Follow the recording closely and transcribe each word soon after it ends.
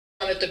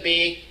want it to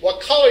be,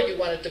 what color you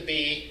want it to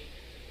be,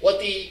 what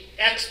the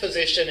x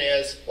position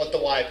is, what the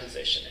y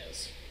position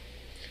is.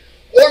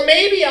 Or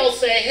maybe I'll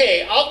say,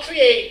 hey, I'll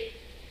create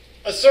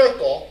a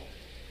circle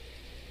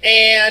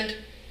and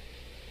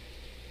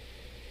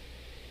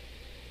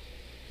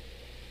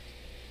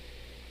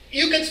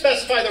you can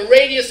specify the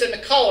radius and the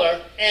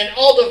color, and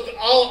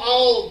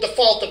I'll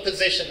default the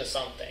position to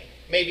something.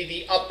 Maybe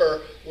the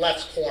upper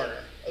left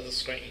corner of the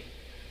screen,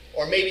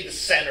 or maybe the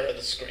center of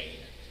the screen,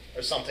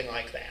 or something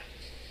like that.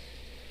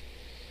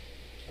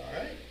 All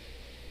right?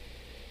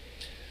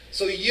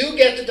 So you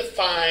get to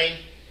define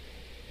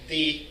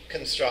the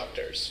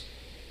constructors.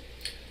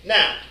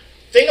 Now,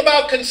 thing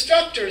about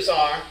constructors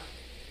are,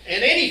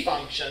 and any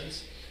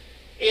functions,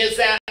 is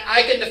that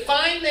I can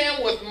define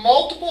them with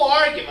multiple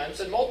arguments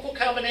and multiple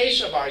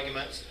combination of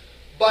arguments,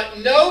 but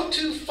no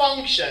two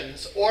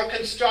functions or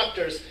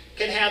constructors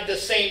can have the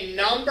same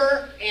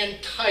number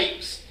and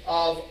types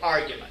of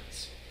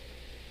arguments.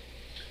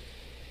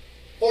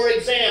 For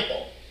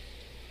example,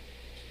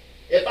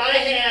 if I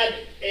had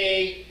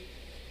a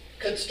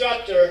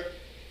constructor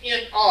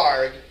int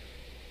arg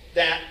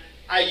that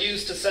I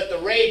used to set the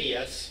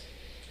radius,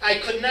 I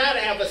could not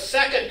have a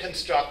second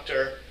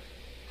constructor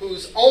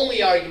whose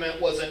only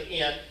argument was an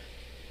int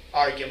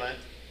argument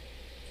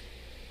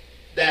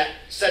that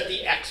set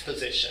the x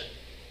position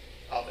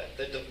of it,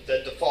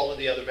 that defaulted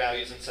the other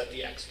values and set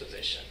the x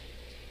position.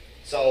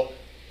 So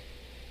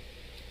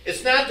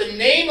it's not the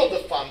name of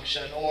the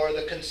function or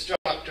the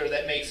constructor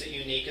that makes it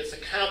unique, it's a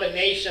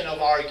combination of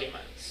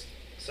arguments.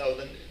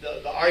 So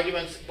the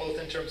arguments, both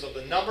in terms of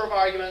the number of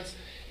arguments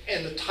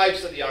and the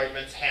types of the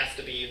arguments, has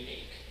to be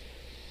unique.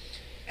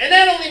 And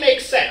that only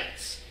makes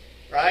sense,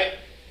 right?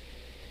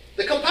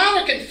 The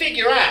compiler can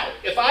figure out,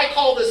 if I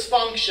call this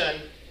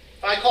function,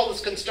 if I call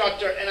this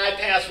constructor and I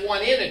pass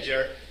one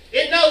integer,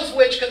 it knows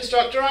which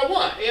constructor I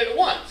want. It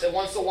wants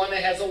the one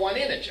that has a one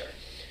integer.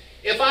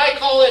 If I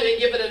call it and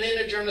give it an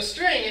integer and a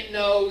string, it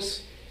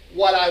knows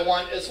what I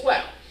want as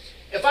well.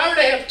 If I were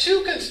to have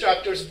two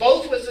constructors,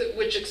 both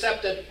which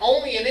accepted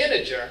only an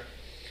integer,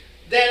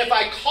 then if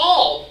I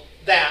called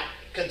that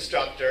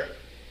constructor,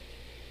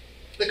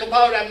 the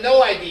compiler would have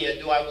no idea,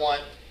 do I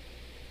want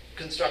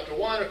constructor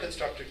 1 or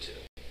constructor 2?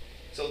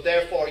 So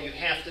therefore, you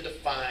have to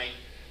define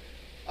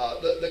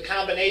the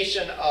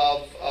combination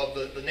of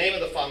the name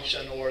of the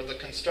function or the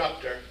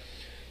constructor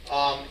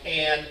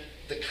and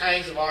the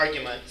kinds of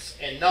arguments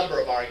and number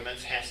of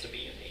arguments has to be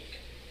unique.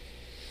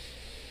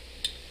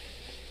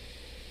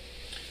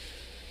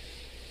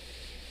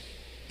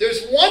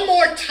 There's one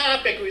more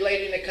topic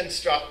relating to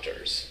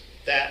constructors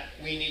that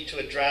we need to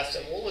address,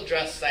 and we'll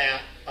address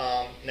that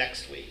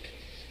next week.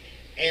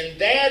 And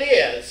that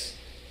is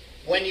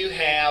when you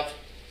have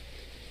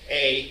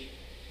a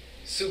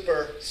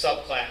super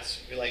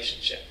subclass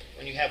relationship,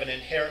 when you have an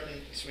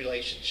inheritance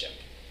relationship.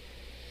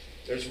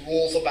 There's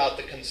rules about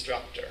the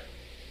constructor.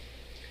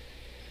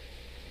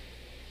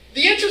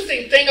 The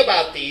interesting thing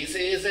about these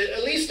is that,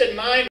 at least in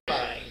my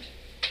mind,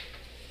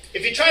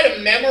 if you try to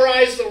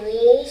memorize the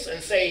rules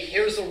and say,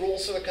 here's the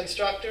rules for the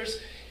constructors,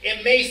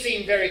 it may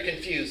seem very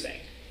confusing.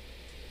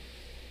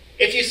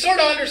 If you sort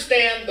of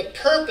understand the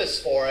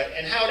purpose for it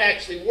and how it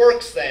actually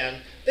works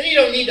then you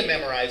don't need to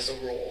memorize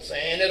the rules,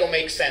 and it'll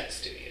make sense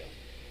to you.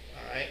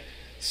 All right?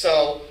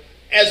 So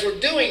as we're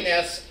doing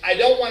this, I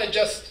don't want to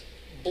just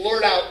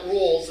blurt out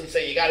rules and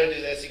say, you got to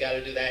do this, you got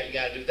to do that, you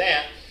got to do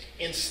that.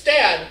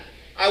 Instead,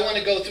 I want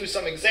to go through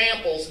some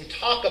examples and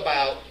talk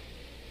about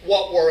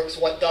what works,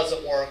 what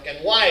doesn't work,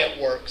 and why it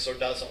works or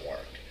doesn't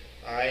work.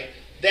 All right?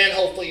 Then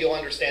hopefully you'll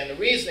understand the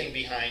reasoning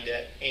behind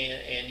it,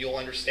 and you'll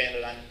understand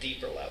it on a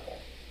deeper level.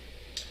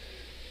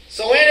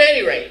 So at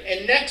any rate,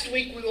 and next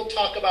week we will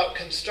talk about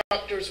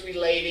constructors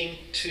relating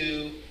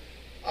to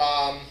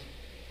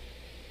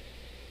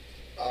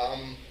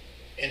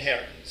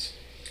inheritance.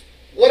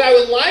 What I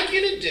would like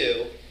you to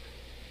do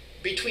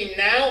between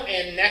now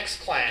and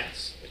next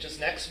class, which is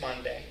next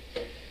Monday,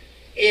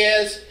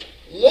 is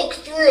look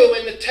through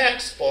in the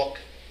textbook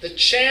the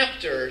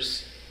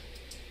chapters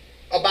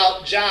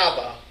about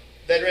Java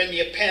that are in the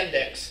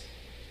appendix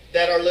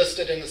that are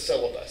listed in the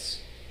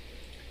syllabus.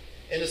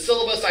 In the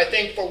syllabus, I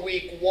think for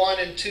week 1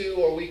 and 2,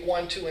 or week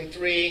 1, 2, and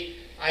 3,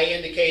 I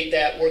indicate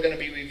that we're going to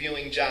be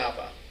reviewing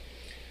Java.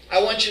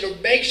 I want you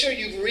to make sure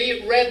you've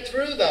read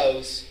through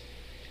those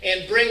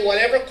and bring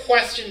whatever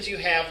questions you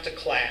have to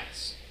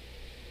class.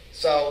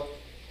 So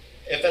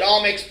if it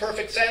all makes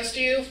perfect sense to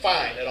you,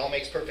 fine, it all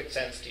makes perfect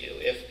sense to you.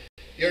 If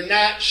you're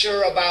not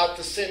sure about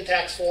the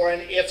syntax for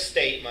an if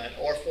statement,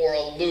 or for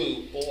a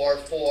loop, or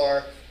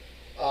for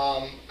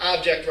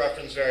object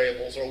reference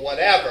variables, or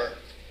whatever,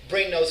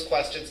 bring those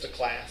questions to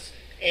class.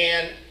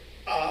 And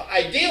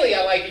ideally,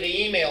 I'd like you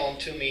to email them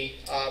to me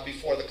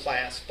before the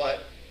class,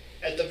 but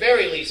at the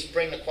very least,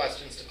 bring the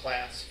questions to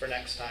class for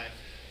next time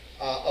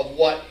of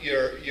what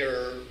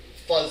you're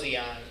fuzzy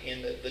on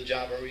in the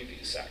Java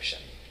review section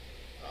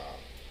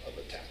of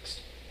the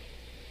text.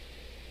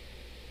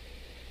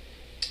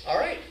 All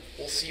right,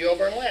 we'll see you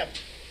over in lab.